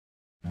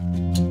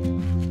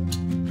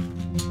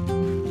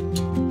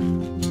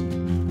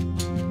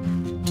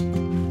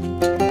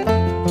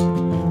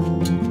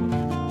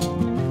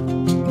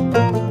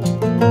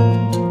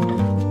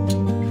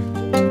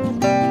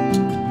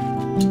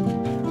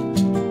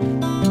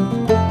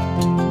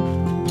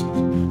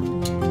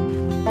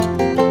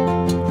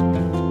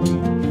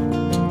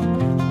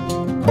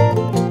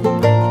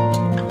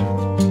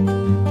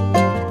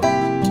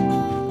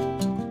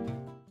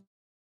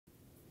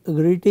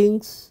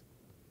Greetings,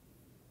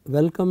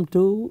 welcome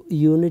to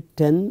Unit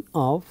 10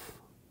 of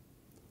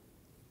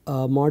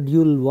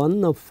Module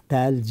 1 of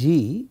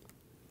TALG,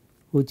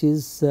 which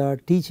is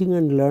Teaching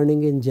and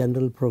Learning in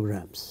General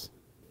Programs.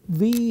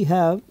 We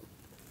have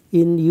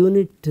in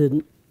Unit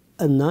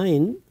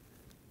 9,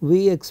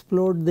 we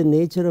explored the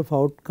nature of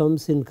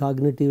outcomes in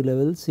cognitive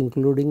levels,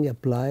 including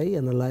apply,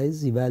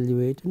 analyze,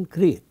 evaluate and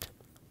create.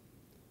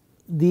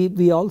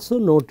 We also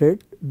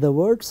noted the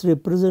words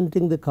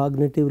representing the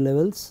cognitive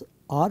levels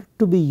are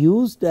to be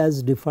used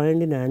as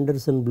defined in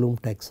Anderson-Bloom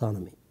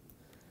taxonomy.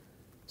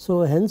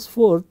 So,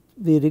 henceforth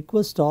we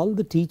request all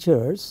the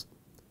teachers,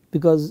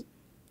 because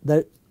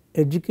the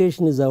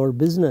education is our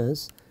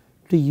business,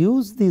 to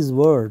use these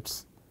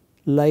words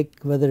like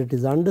whether it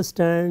is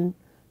understand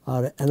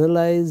or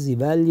analyze,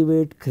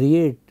 evaluate,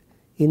 create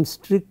in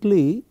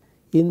strictly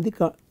in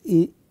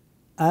the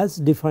as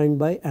defined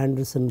by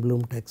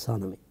Anderson-Bloom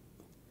taxonomy.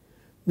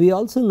 We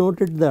also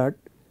noted that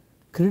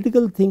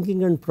critical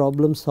thinking and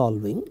problem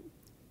solving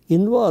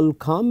involve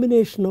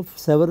combination of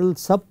several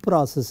sub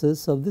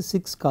processes of the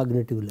 6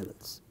 cognitive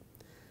levels.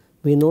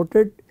 We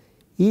noted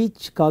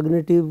each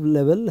cognitive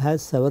level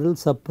has several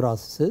sub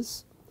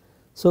processes.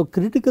 So,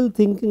 critical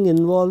thinking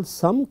involves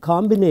some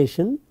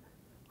combination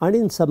and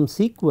in some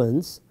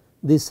sequence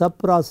the sub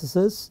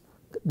processes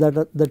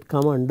that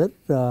come under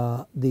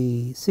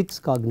the 6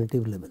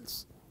 cognitive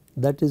levels.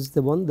 That is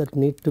the one that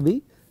need to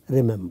be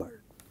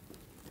remembered.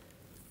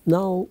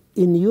 Now,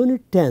 in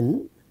Unit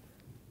 10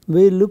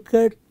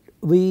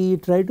 we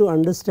try to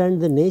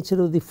understand the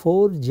nature of the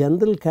 4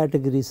 general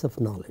categories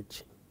of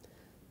knowledge.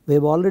 We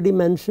have already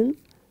mentioned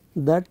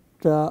that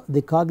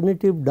the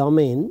cognitive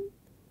domain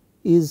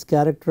is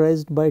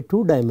characterized by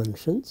 2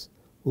 dimensions.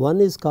 One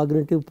is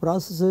cognitive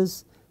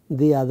processes,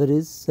 the other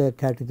is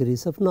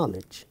categories of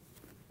knowledge.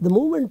 The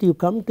moment you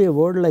come to a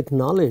word like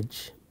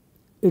knowledge,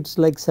 it is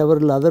like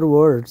several other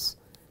words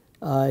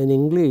in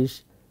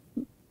English.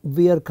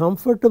 We are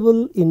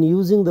comfortable in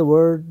using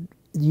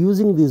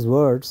these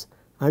words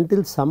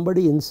until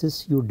somebody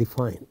insists you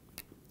define.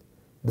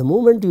 The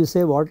moment you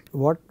say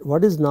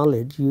what is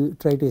knowledge, you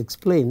try to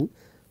explain,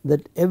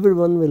 that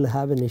everyone will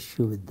have an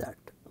issue with that.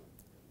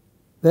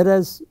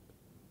 Whereas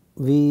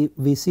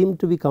we seem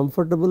to be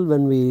comfortable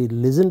when we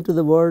listen to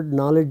the word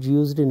knowledge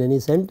used in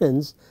any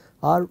sentence,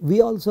 or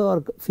we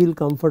also feel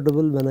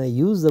comfortable when I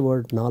use the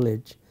word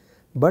knowledge,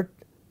 but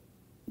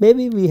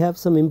maybe we have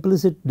some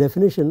implicit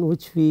definition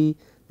which we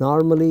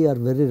normally are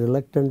very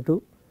reluctant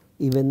to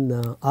even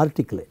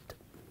articulate.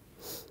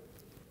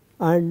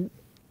 And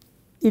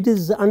it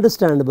is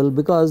understandable,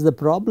 because the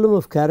problem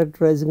of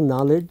characterizing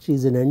knowledge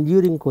is an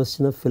enduring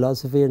question of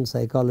philosophy and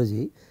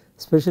psychology,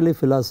 especially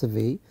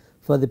philosophy,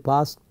 for the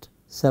past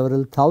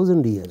several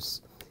thousand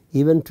years.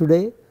 Even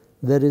today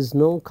there is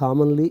no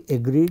commonly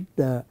agreed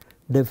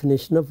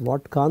definition of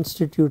what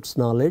constitutes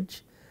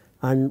knowledge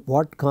and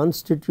what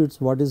constitutes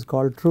what is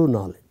called true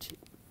knowledge.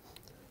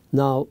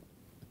 Now,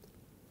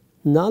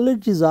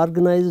 knowledge is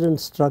organized and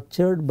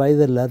structured by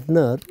the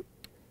learner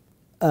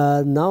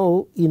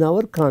now in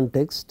our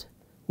context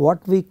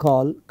what we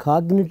call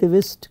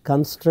cognitivist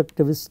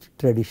constructivist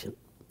tradition.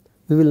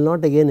 We will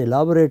not again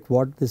elaborate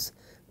what this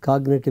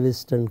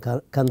cognitivist and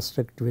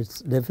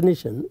constructivist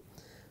definition,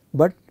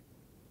 but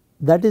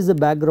that is the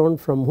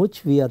background from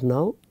which we are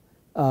now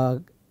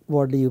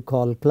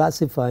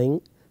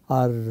classifying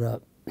or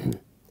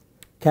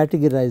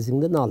categorizing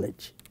the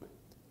knowledge.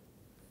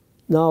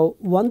 Now,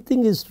 one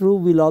thing is true,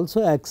 we will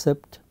also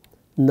accept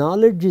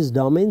knowledge is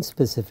domain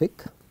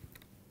specific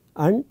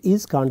and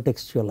is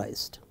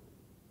contextualized.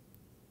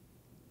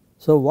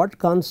 So, what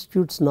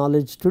constitutes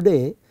knowledge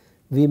today,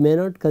 we may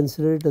not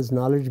consider it as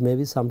knowledge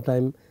maybe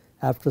sometime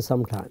after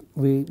some time.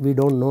 We do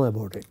not know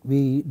about it.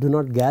 We do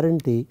not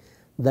guarantee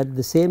that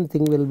the same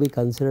thing will be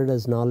considered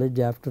as knowledge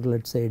after,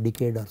 let us say, a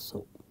decade or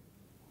so.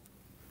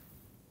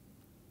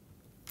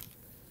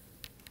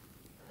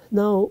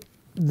 Now,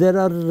 there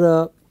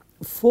are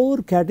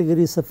 4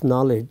 categories of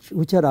knowledge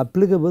which are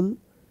applicable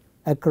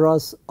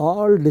across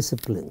all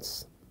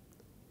disciplines,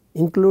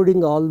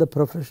 including all the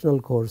professional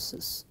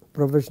courses,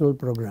 professional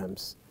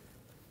programs.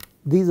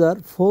 These are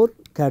 4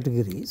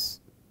 categories.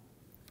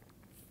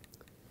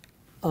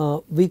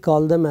 We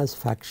call them as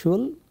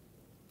factual,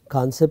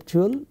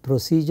 conceptual,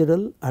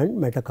 procedural and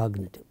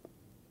metacognitive.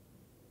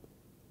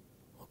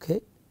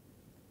 Okay.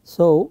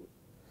 So,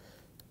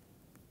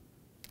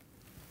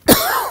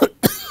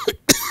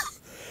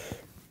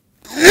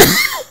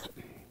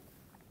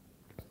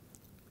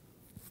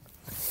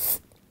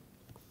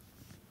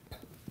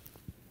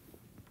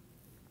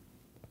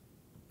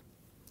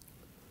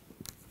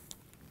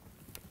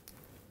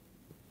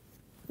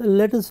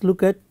 Let us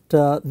look at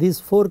these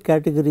 4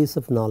 categories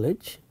of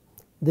knowledge.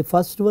 The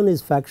first one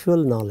is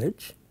factual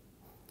knowledge,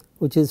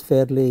 which is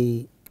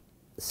fairly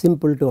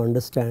simple to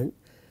understand,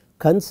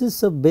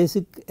 consists of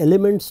basic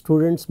elements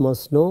students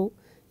must know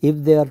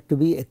if they are to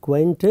be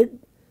acquainted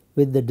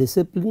with the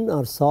discipline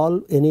or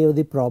solve any of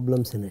the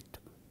problems in it.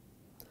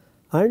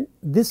 And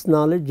this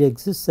knowledge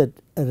exists at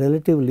a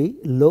relatively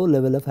low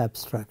level of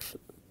abstraction.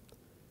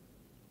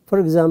 For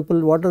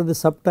example, what are the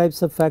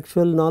subtypes of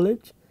factual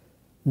knowledge?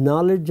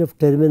 Knowledge of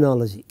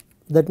terminology.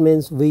 That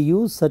means we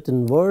use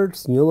certain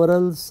words,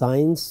 numerals,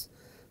 signs,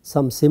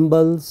 some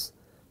symbols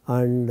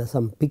and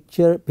some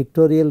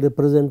pictorial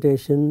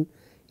representation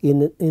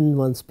in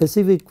one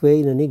specific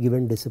way in any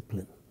given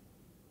discipline.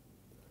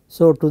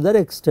 So, to that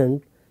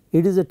extent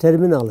it is a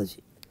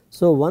terminology.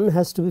 So, one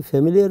has to be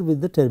familiar with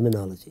the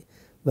terminology.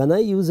 When I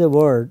use a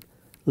word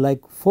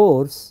like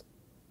force,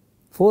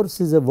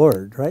 force is a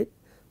word, right.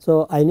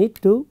 So, I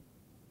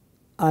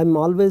am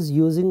always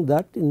using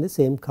that in the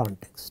same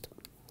context.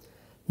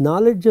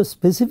 Knowledge of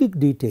specific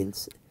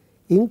details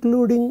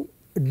including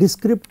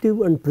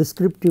descriptive and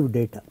prescriptive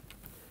data.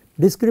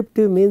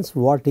 Descriptive means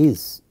what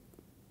is,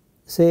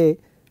 say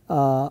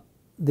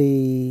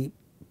the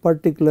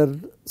particular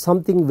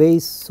something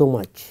weighs so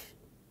much,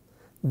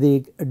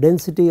 the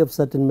density of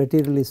certain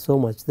material is so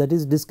much, that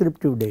is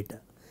descriptive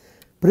data.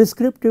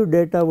 Prescriptive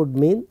data would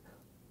mean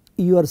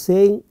you are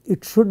saying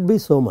it should be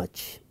so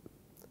much,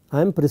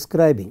 I am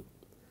prescribing.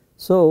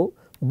 So,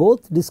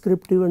 both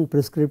descriptive and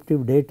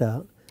prescriptive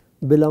data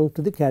belong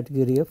to the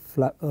category of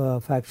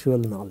factual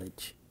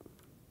knowledge.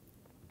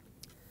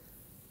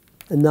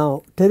 And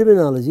now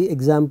terminology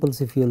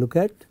examples, if you look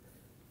at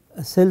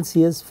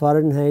Celsius,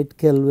 Fahrenheit,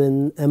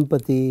 Kelvin,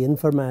 empathy,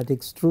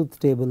 informatics, truth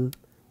table,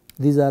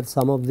 these are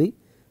some of the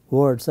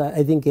words.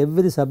 I think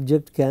every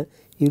subject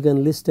you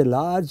can list a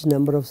large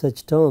number of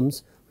such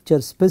terms which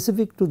are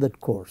specific to that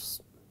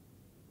course.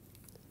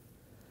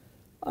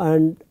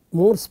 And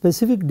more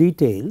specific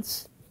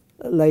details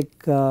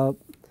like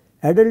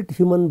adult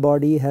human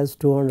body has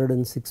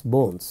 206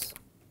 bones.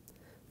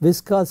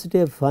 Viscosity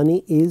of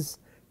honey is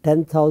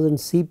 10,000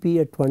 cp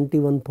at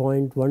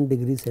 21.1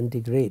 degrees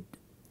centigrade.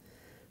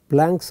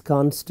 Planck's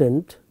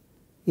constant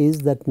is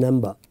that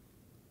number,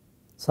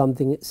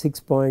 something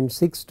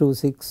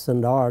 6.626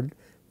 and odd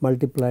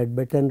multiplied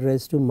by 10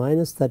 raised to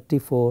minus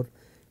 34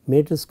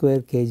 meter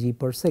square kg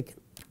per second.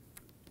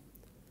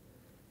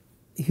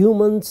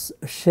 Humans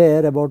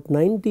share about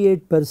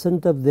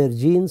 98% of their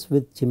genes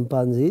with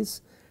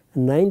chimpanzees,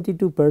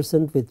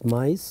 92% with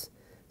mice,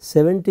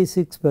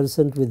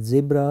 76% with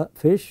zebra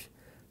fish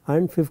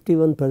and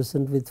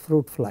 51% with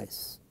fruit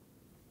flies.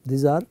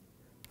 These are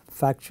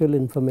factual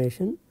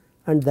information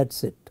and that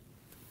is it.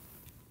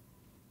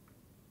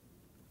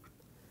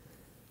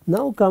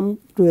 Now come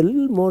to a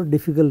little more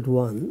difficult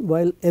one.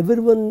 While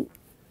everyone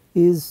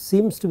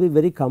seems to be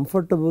very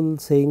comfortable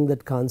saying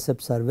that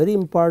concepts are very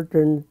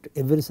important,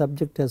 every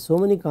subject has so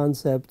many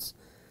concepts,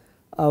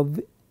 I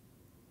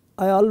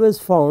always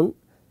found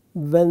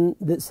when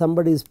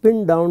somebody is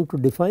pinned down to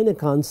define a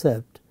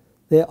concept,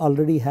 they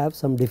already have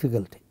some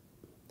difficulty.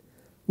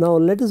 Now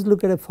let us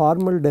look at a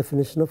formal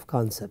definition of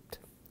concept.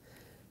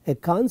 A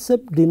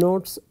concept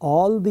denotes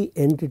all the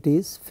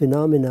entities,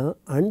 phenomena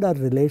and or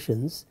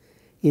relations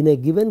in a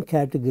given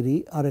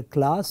category or a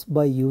class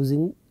by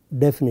using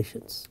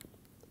definitions.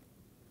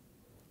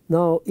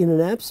 Now in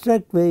an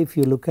abstract way, if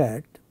you look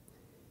at,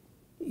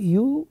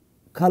 you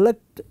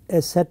collect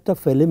a set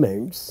of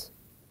elements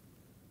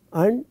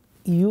and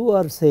you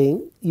are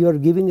saying you are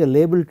giving a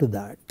label to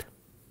that,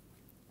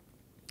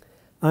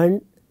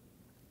 and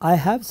I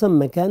have some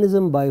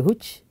mechanism by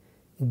which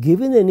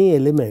given any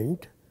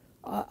element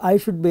I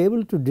should be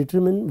able to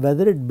determine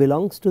whether it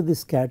belongs to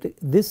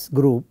this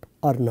group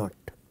or not.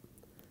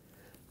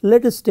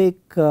 Let us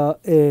take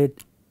an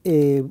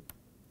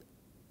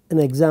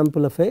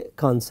example of a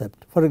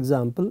concept. For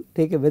example,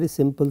 take a very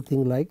simple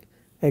thing like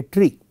a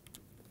tree.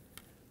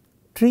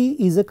 Tree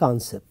is a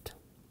concept,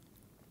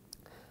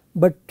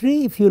 but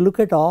tree, if you look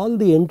at all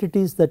the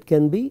entities that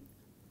can be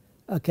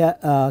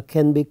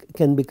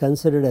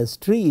considered as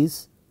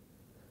trees,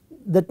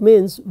 that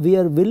means we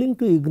are willing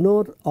to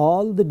ignore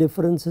all the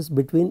differences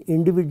between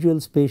individual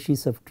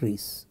species of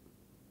trees.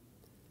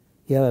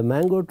 You have a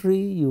mango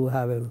tree, you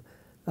have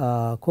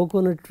a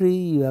coconut tree,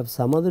 you have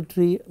some other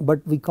tree,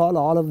 but we call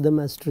all of them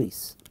as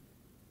trees.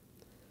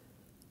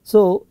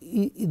 So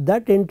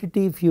that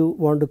entity, if you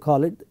want to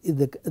call it,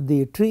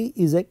 the tree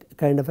is a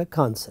kind of a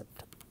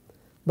concept.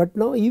 But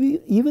now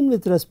even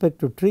with respect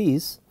to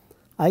trees,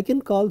 I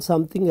can call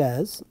something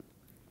as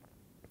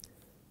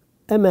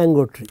a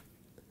mango tree.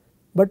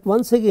 But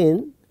once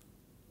again,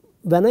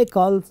 when I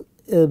call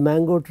a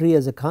mango tree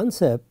as a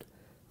concept,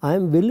 I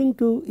am willing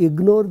to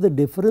ignore the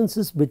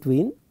differences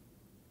between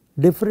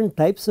different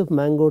types of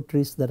mango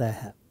trees that I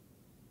have.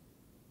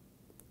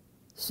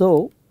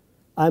 So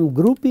I am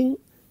grouping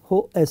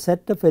a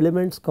set of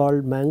elements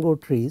called mango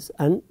trees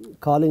and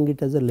calling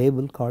it as a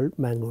label called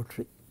mango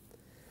tree.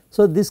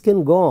 So this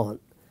can go on,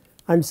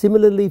 and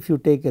similarly if you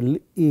take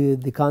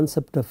the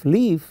concept of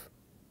leaf,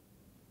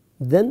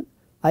 then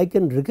I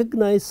can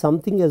recognize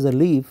something as a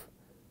leaf,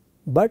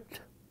 but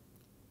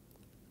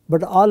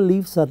all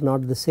leaves are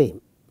not the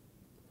same.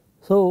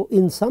 So,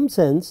 in some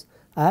sense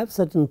I have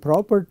certain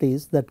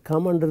properties that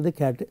come under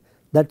the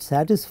that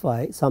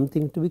satisfy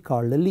something to be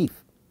called a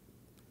leaf.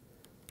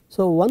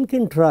 So, one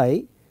can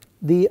try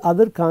the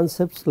other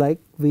concepts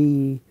like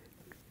we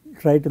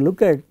try to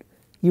look at.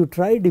 You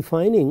try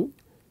defining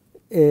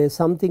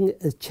something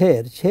a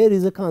chair. Chair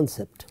is a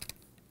concept,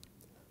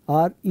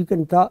 or you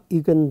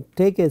can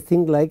take a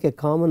thing like a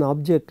common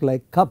object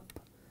like cup.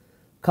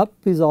 Cup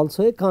is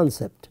also a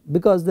concept,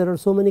 because there are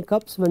so many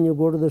cups when you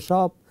go to the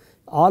shop,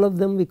 all of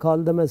them we call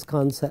them as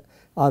concept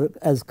or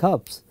as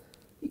cups.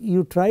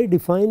 You try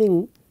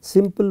defining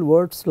simple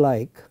words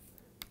like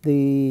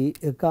the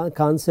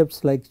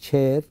concepts like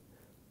chair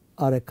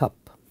or a cup.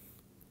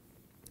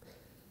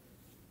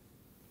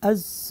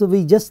 As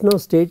we just now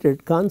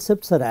stated,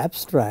 concepts are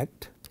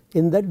abstract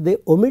in that they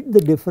omit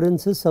the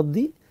differences of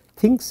the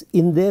things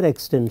in their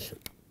extension.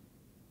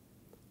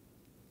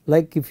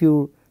 Like if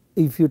you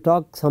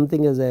talk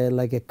something as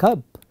like a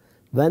cup,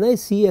 when I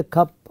see a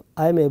cup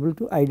I am able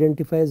to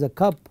identify as a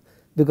cup,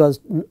 because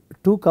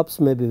two cups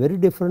may be very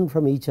different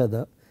from each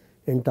other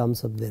in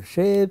terms of their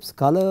shapes,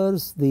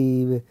 colors,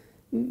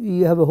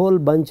 you have a whole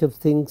bunch of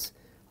things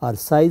or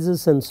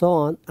sizes and so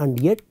on, and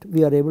yet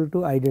we are able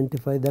to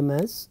identify them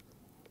as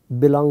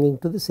belonging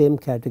to the same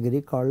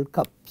category called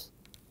cups.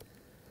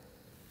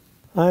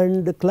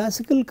 And the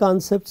classical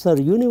concepts are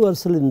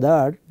universal in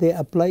that they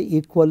apply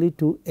equally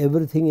to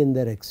everything in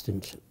their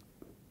extension.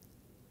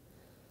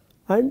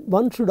 And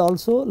one should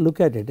also look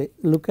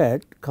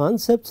at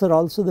concepts are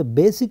also the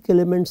basic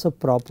elements of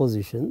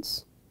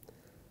propositions,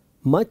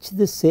 much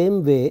the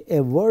same way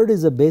a word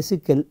is a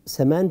basic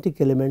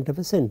semantic element of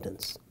a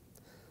sentence.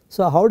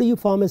 So, how do you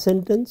form a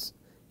sentence?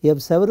 You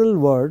have several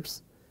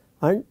words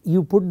and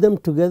you put them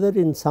together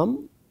in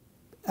some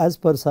as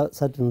per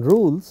certain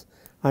rules,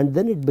 and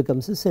then it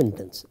becomes a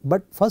sentence.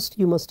 But first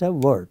you must have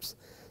words.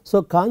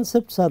 So,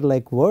 concepts are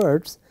like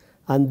words,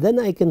 and then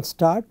I can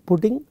start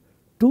putting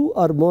two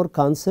or more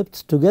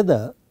concepts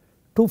together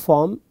to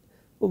form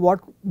what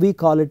we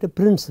call it a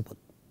principle.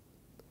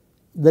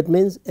 That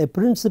means a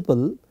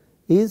principle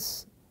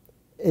is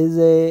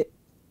a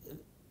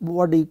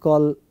what do you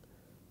call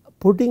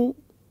putting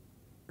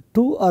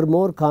two or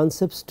more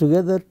concepts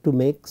together to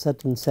make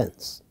certain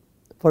sense.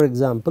 For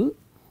example,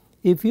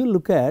 if you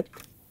look at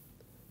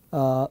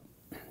the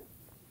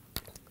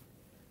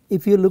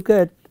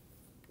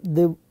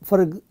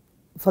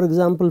for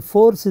example,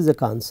 force is a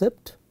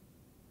concept,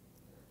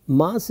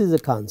 mass is a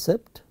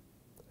concept,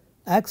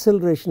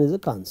 acceleration is a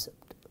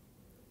concept.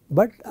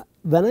 But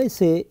when I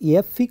say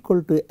F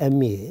equal to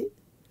ma,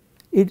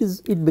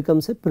 it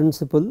becomes a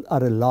principle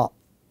or a law.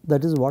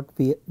 That is what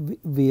we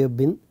have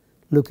been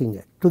looking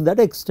at. To that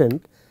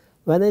extent,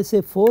 when I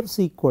say force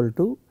equal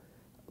to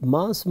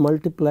mass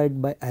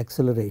multiplied by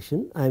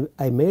acceleration,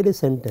 I made a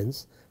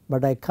sentence,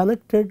 but I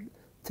connected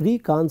three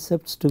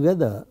concepts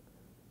together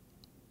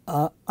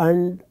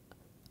and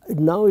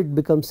now it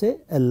becomes a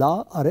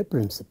law or a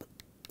principle.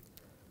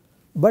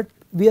 But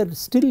we are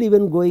still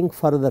even going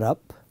further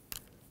up.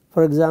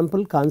 For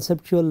example,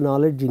 conceptual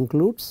knowledge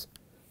includes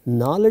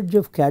knowledge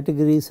of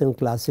categories and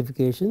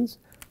classifications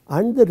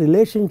and the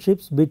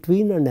relationships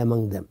between and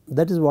among them.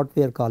 That is what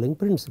we are calling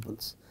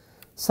principles.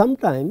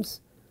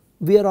 Sometimes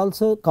we are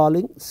also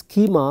calling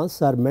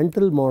schemas or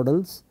mental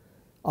models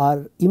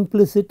or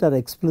implicit or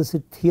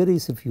explicit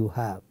theories if you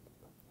have.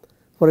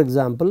 For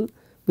example,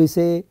 we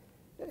say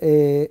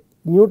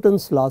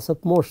Newton's laws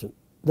of motion.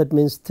 That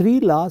means three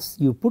laws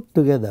you put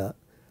together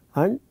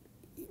and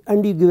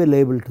you give a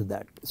label to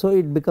that. So,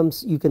 it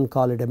becomes, you can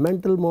call it a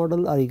mental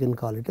model or you can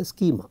call it a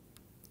schema.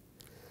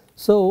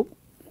 So,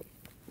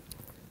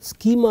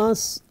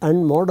 schemas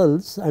and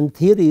models and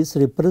theories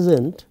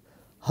represent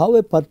how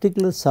a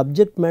particular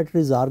subject matter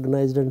is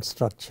organized and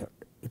structured.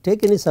 You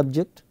take any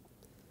subject,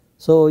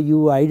 so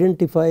you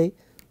identify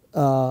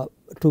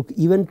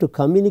even to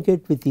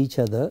communicate with each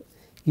other,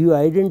 you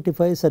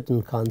identify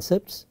certain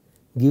concepts,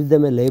 give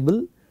them a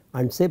label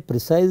and say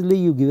precisely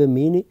you give a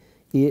meaning,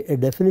 a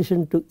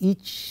definition to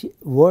each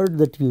word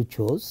that you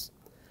chose,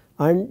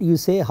 and you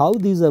say how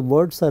these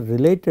words are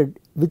related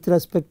with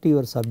respect to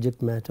your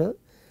subject matter,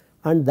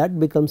 and that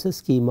becomes a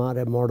schema or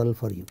a model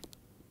for you.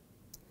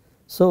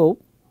 So,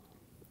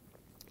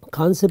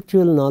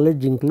 conceptual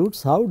knowledge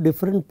includes how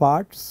different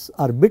parts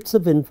or bits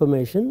of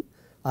information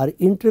are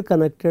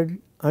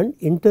interconnected and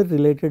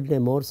interrelated in a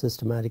more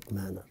systematic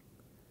manner,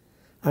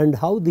 and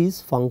how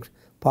these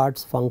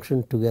parts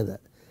function together.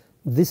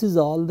 This is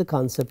all the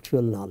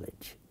conceptual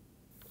knowledge.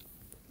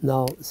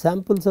 Now,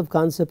 samples of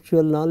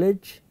conceptual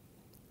knowledge: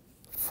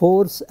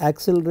 force,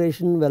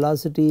 acceleration,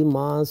 velocity,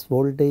 mass,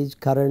 voltage,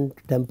 current,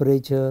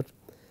 temperature,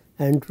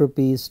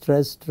 entropy,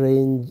 stress,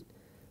 strain,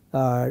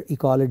 you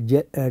call it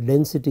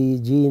density,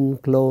 gene,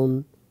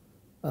 clone.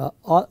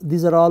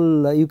 These are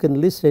all you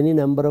can list any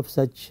number of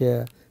such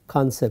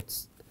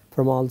concepts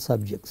from all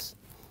subjects.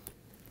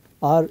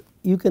 Or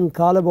you can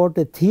call about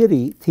a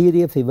theory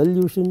of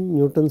evolution,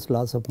 Newton's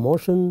laws of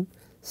motion,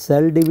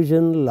 cell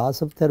division,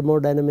 laws of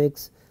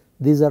thermodynamics.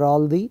 These are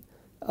all the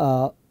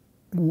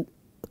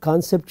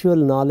conceptual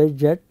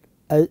knowledge at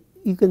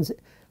you can say,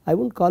 I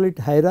would not call it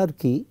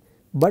hierarchy,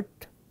 but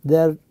they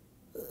are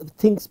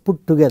things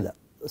put together.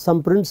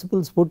 Some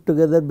principles put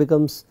together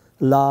becomes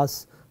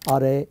laws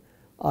or a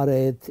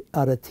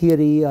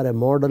theory or a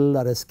model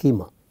or a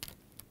schema.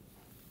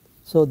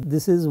 So,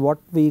 this is what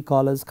we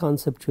call as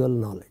conceptual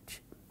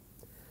knowledge.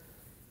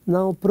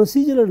 Now,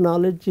 procedural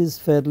knowledge is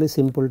fairly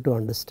simple to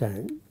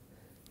understand.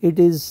 It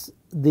is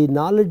the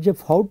knowledge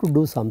of how to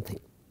do something.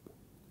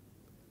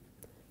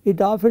 It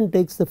often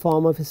takes the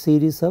form of a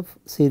series or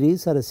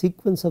a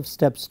sequence of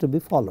steps to be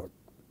followed.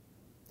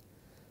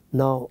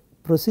 Now,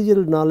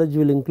 procedural knowledge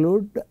will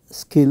include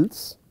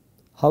skills,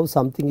 how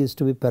something is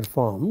to be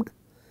performed,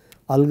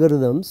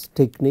 algorithms,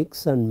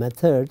 techniques and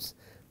methods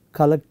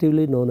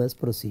collectively known as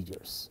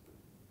procedures.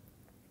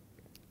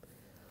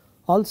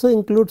 Also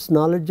includes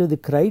knowledge of the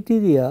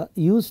criteria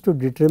used to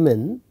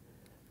determine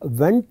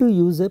when to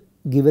use a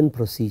given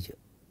procedure.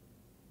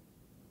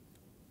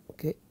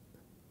 Okay.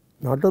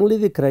 Not only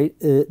the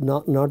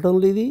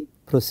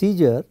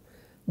procedure,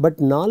 but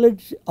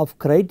knowledge of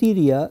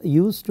criteria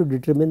used to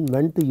determine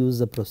when to use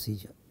the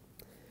procedure.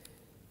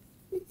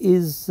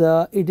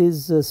 It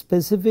is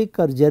specific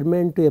or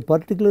germane to a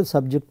particular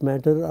subject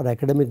matter or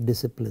academic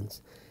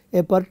disciplines.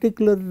 A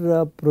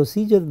particular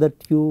procedure that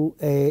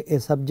a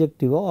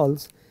subject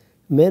evolves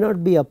may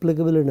not be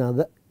applicable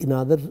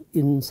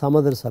in some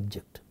other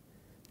subject,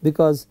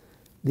 because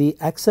the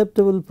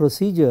acceptable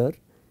procedure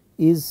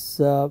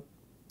is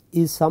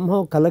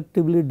somehow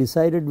collectively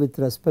decided with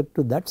respect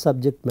to that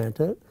subject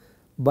matter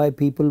by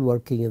people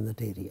working in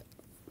that area.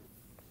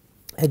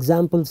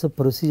 Examples of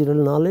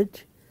procedural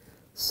knowledge: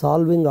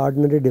 solving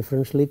ordinary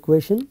differential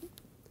equation,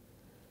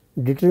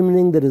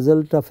 determining the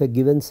result of a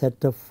given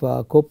set of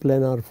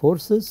coplanar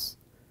forces,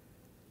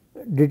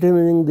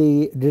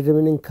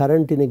 determining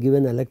current in a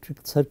given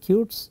electric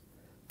circuits,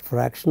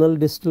 fractional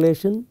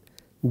distillation,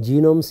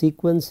 genome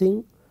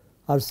sequencing,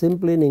 or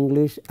simply in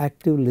English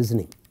active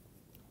listening.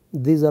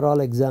 These are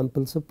all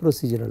examples of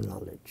procedural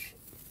knowledge.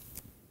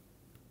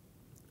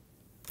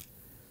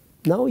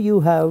 Now you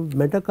have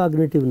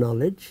metacognitive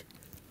knowledge.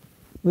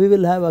 We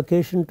will have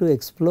occasion to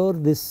explore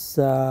this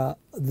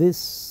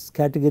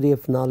category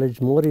of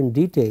knowledge more in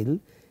detail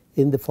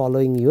in the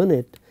following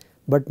unit,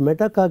 but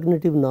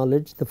metacognitive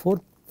knowledge, the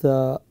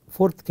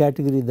fourth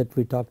category that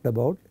we talked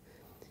about,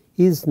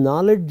 is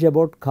knowledge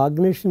about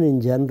cognition in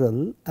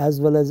general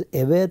as well as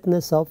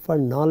awareness of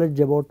and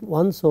knowledge about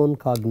one's own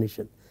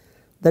cognition.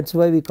 That is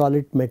why we call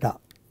it meta.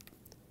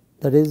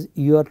 That is,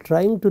 you are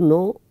trying to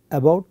know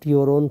about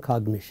your own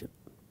cognition.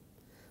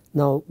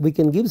 Now we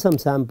can give some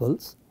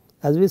samples.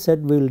 As we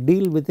said, we will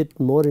deal with it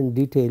more in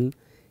detail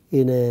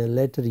in a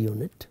later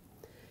unit.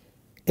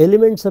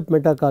 Elements of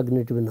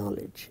metacognitive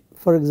knowledge.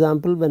 For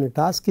example, when a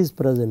task is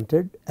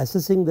presented,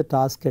 assessing the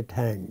task at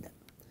hand.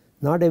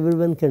 Not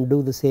everyone can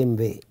do the same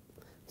way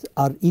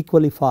or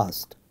equally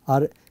fast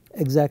or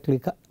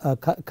exactly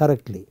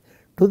correctly.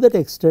 To that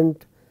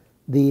extent,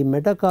 the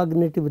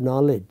metacognitive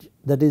knowledge,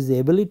 that is the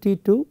ability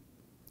to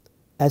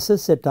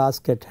assess a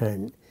task at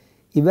hand,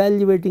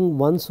 evaluating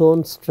one's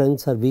own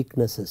strengths or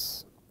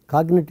weaknesses,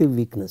 cognitive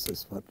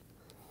weaknesses,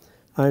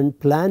 and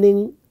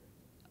planning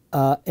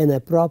an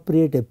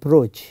appropriate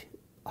approach.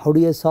 How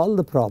do I solve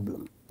the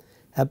problem?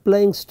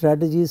 Applying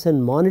strategies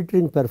and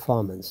monitoring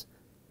performance.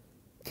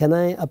 Can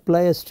I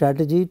apply a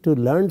strategy to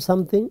learn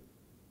something,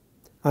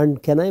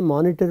 and can I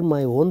monitor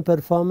my own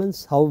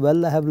performance, how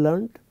well I have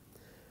learned?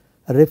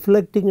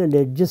 Reflecting and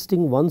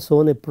adjusting one's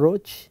own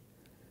approach,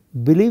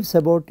 beliefs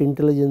about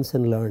intelligence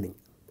and learning.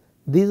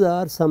 These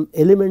are some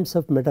elements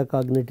of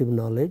metacognitive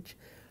knowledge,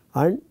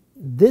 and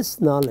this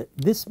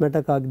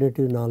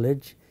metacognitive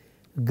knowledge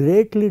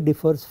greatly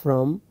differs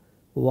from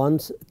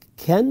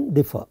can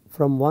differ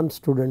from one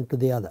student to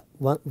the other,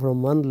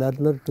 from one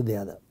learner to the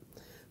other.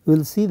 We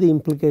will see the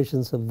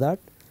implications of that.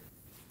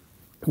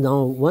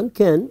 Now one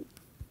can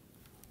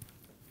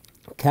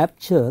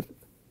capture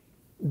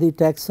the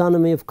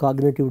taxonomy of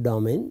cognitive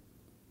domain.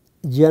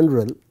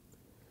 General,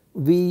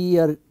 we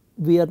are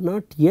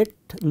not yet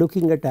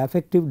looking at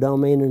affective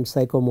domain and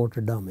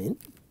psychomotor domain.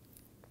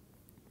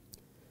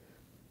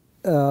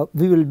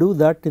 We will do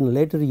that in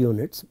later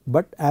units,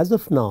 but as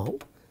of now,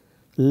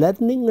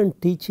 learning and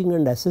teaching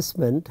and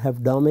assessment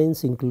have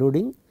domains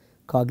including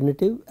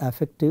cognitive,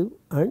 affective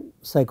and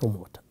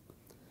psychomotor.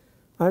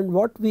 And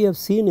what we have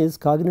seen is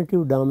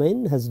cognitive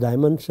domain has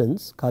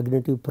dimensions,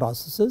 cognitive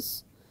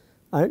processes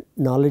and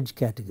knowledge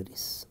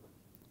categories.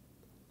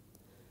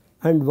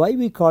 And why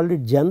we called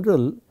it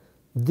general,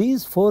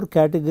 these four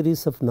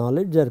categories of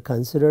knowledge are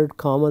considered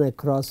common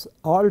across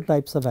all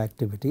types of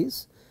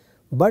activities,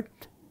 but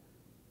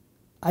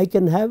I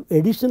can have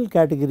additional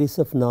categories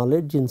of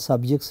knowledge in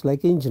subjects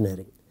like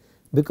engineering,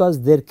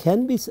 because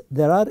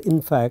there are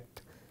in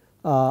fact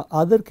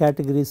other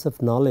categories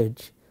of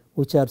knowledge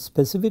which are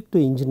specific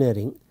to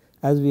engineering.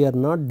 As we are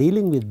not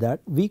dealing with that,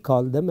 we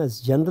call them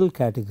as general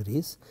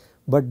categories,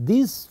 but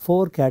these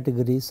four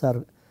categories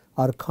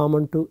are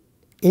common to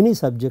any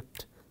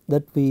subject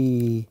that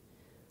we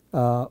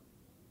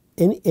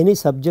any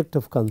subject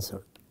of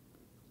concern.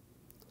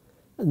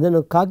 And then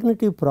a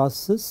cognitive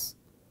process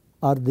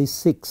are the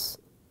 6.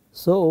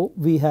 So,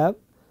 we have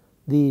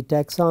the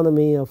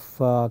taxonomy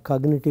of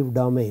cognitive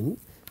domain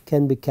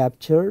can be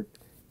captured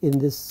in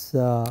this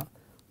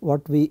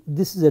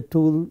this is a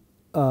tool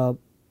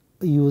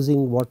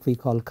using what we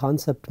call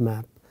concept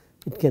map.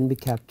 It can be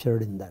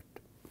captured in that.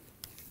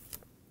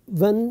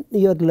 When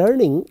you are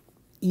learning,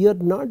 you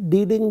are not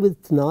dealing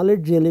with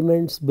knowledge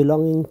elements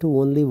belonging to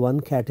only one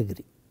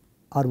category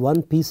or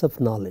one piece of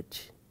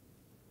knowledge.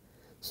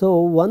 So,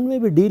 one may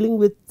be dealing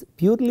with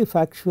purely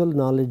factual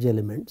knowledge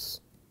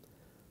elements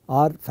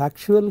or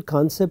factual,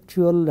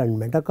 conceptual and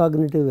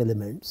metacognitive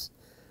elements,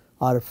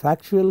 or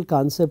factual,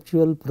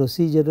 conceptual,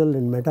 procedural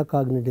and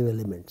metacognitive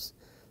elements.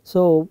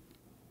 So,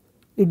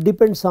 it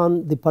depends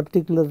on the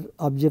particular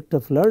object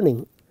of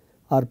learning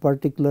or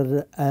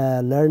particular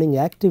learning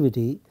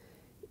activity.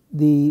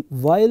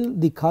 While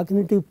the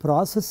cognitive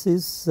process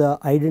is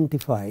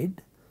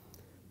identified,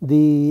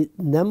 the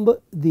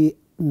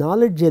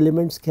knowledge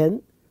elements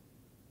can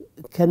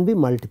be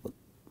multiple.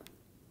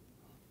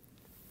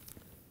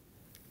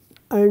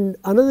 And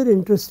another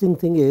interesting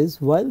thing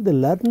is, while the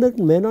learner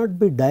may not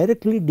be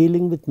directly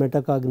dealing with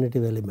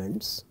metacognitive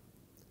elements,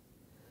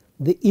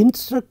 the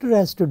instructor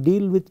has to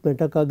deal with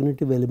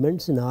metacognitive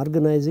elements in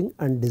organizing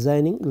and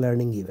designing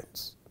learning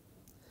events.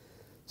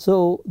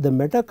 So, the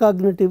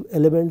metacognitive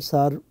elements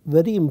are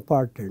very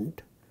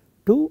important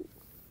to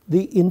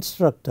the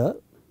instructor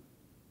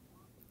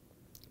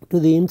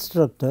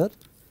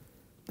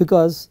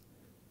because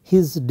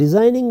his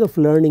designing of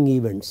learning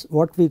events,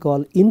 what we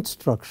call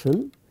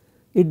instruction,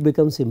 it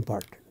becomes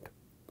important.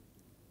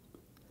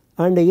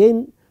 And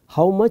again,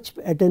 how much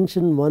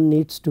attention one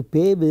needs to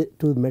pay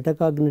to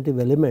metacognitive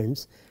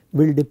elements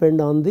will depend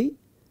on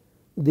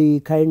the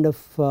kind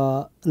of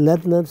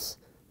learners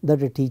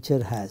that a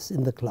teacher has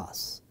in the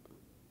class.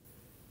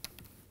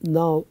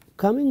 Now,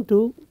 coming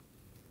to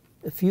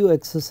a few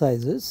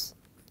exercises,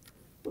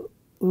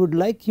 we would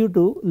like you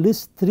to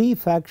list 3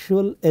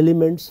 factual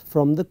elements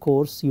from the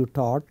course you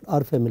taught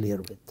or familiar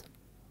with.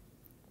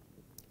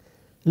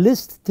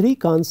 List 3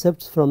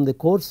 concepts from the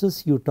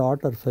courses you taught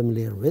or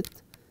familiar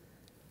with,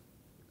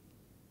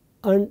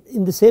 and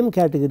in the same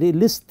category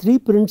list 3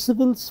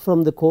 principles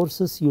from the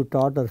courses you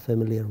taught or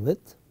familiar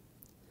with,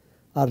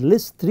 or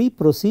list 3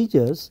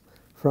 procedures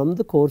from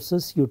the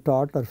courses you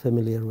taught or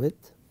familiar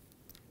with.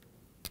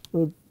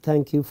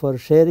 Thank you for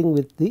sharing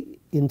with the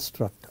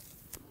instructor.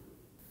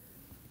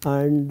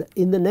 And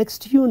in the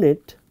next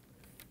unit,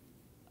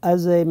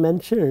 as I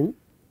mentioned,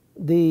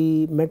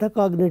 the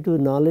metacognitive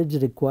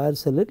knowledge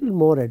requires a little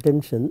more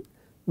attention.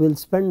 We will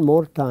spend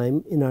more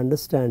time in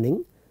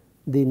understanding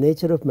the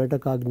nature of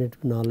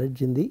metacognitive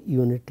knowledge in the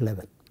unit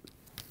level.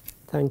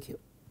 Thank you.